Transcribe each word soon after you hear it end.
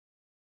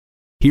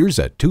Here's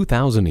a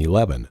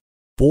 2011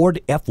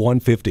 Ford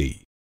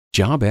F-150.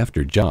 Job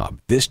after job,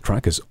 this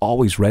truck is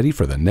always ready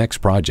for the next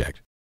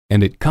project.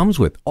 And it comes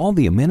with all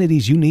the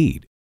amenities you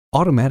need.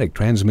 Automatic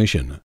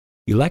transmission,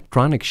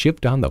 electronic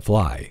shift on the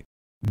fly,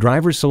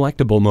 driver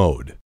selectable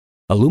mode,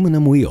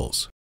 aluminum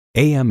wheels,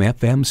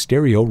 AM/FM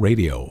stereo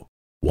radio,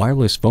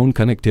 wireless phone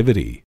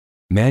connectivity,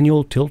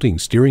 manual tilting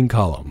steering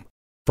column,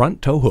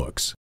 front tow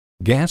hooks,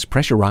 gas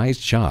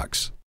pressurized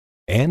shocks,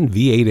 and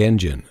V8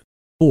 engine.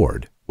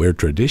 Ford, where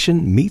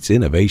tradition meets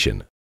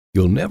innovation.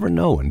 You'll never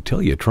know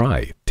until you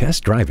try.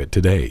 Test drive it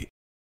today.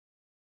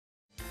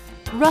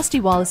 Rusty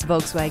Wallis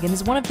Volkswagen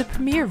is one of the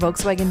premier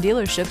Volkswagen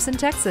dealerships in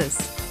Texas.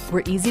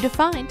 We're easy to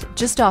find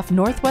just off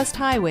Northwest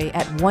Highway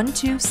at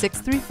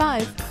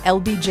 12635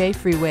 LBJ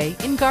Freeway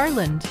in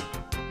Garland.